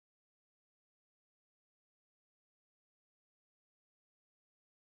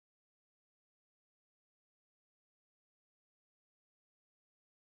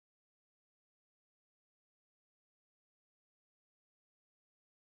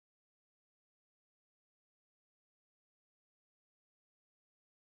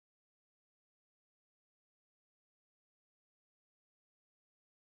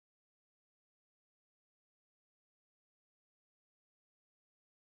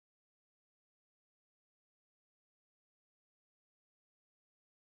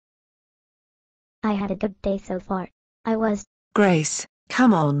I had a good day so far. I was, Grace,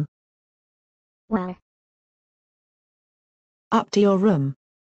 come on. well, Up to your room.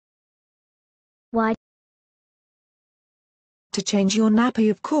 why? To change your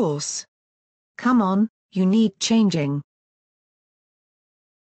nappy, of course. Come on, you need changing.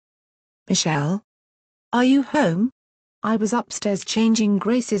 Michelle? Are you home? I was upstairs changing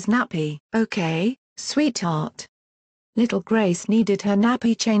Grace's nappy. Okay, sweetheart. Little Grace needed her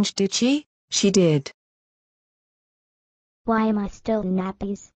nappy changed, did she? She did. Why am I still in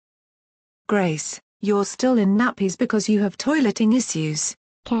nappies? Grace, you're still in nappies because you have toileting issues.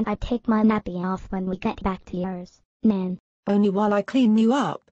 Can't I take my nappy off when we get back to yours, Nan? Only while I clean you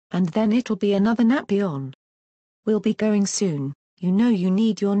up, and then it'll be another nappy on. We'll be going soon. You know you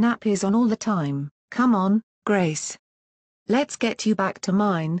need your nappies on all the time. Come on, Grace. Let's get you back to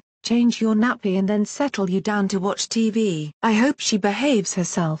mine, change your nappy and then settle you down to watch TV. I hope she behaves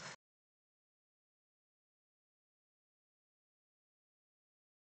herself.